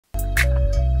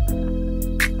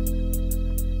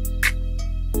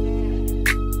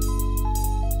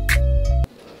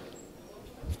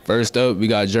First up, we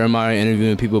got Jeremiah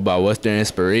interviewing people about what's their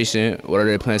inspiration, what are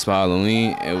their plans for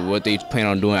Halloween, and what they plan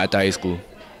on doing after high school.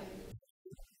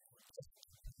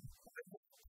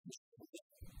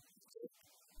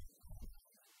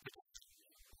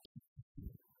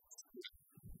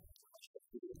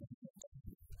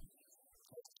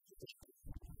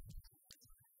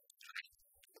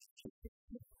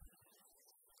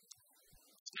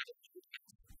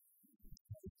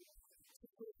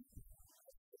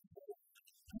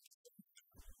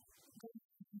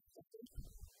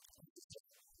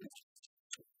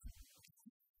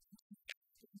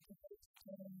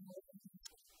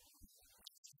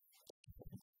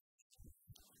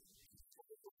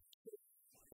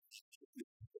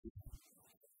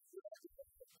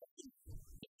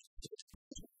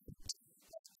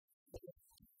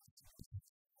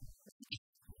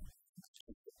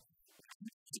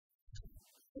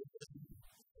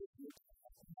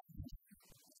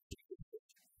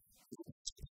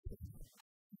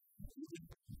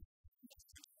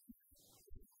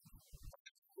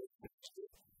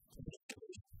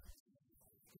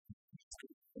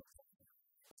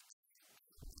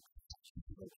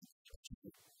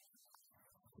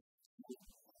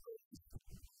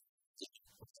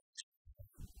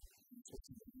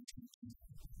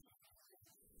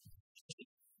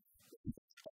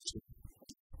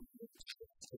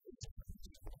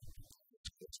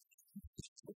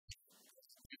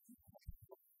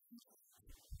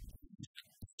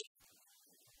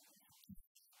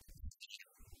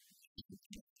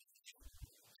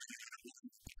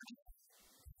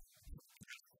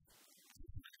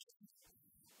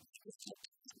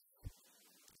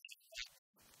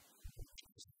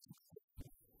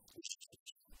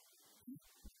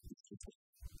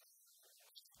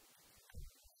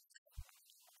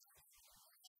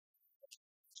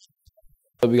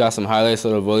 We got some highlights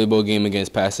of the volleyball game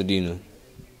against Pasadena.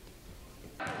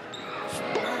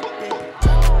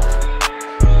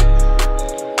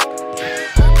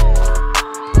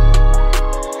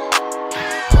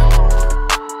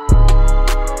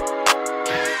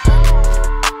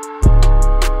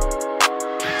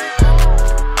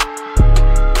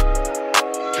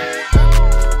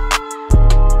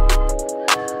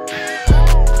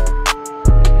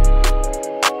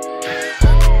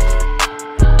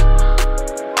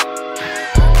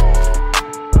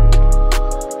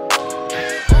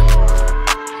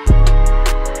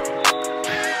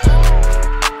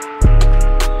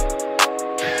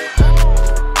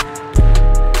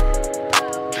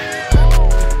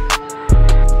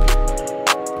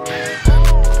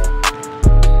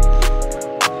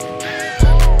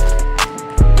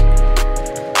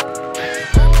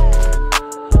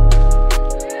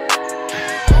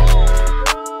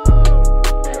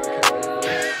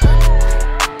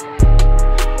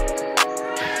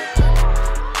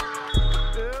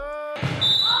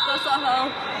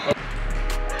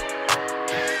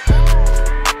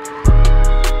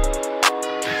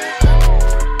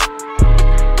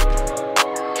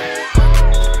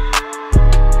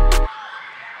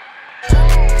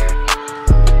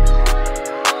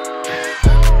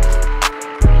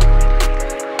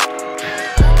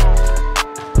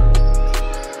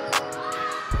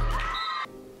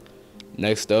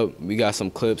 Next up, we got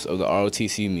some clips of the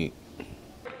ROTC meet.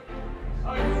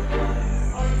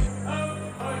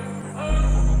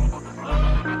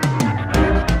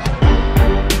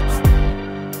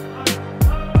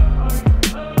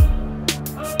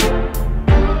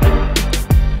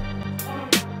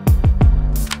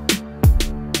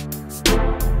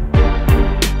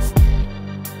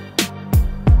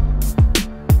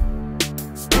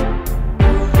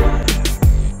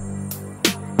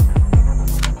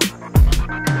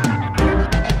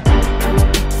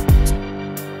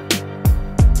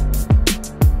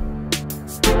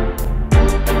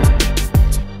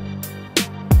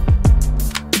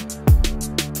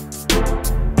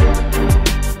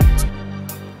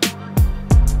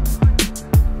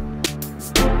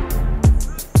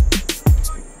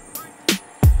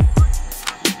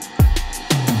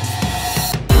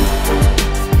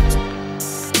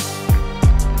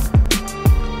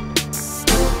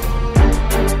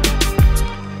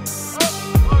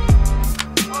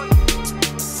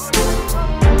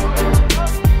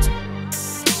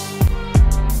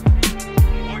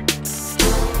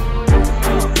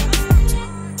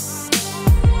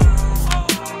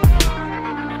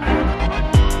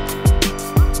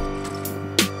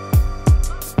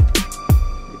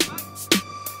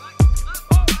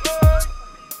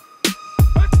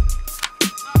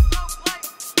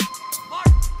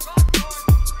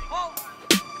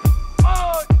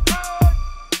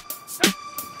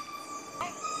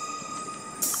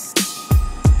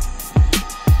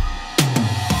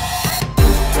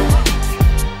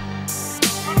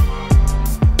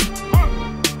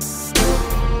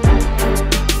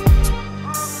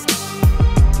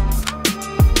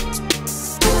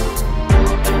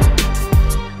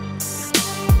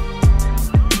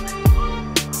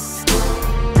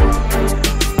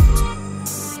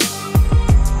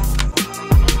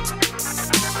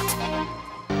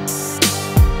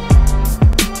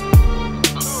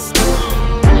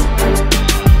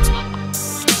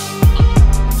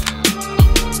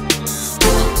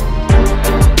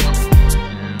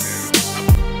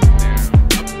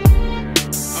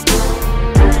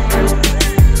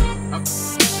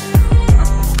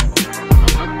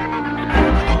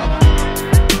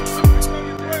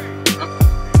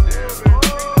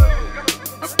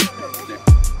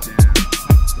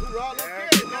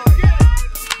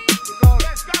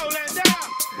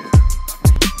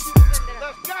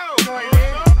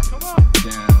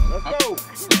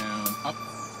 up,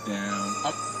 down,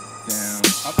 up, down,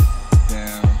 up,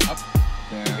 down, up,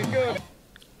 down.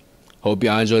 Hope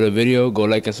y'all enjoyed the video. Go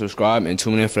like and subscribe and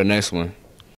tune in for the next one.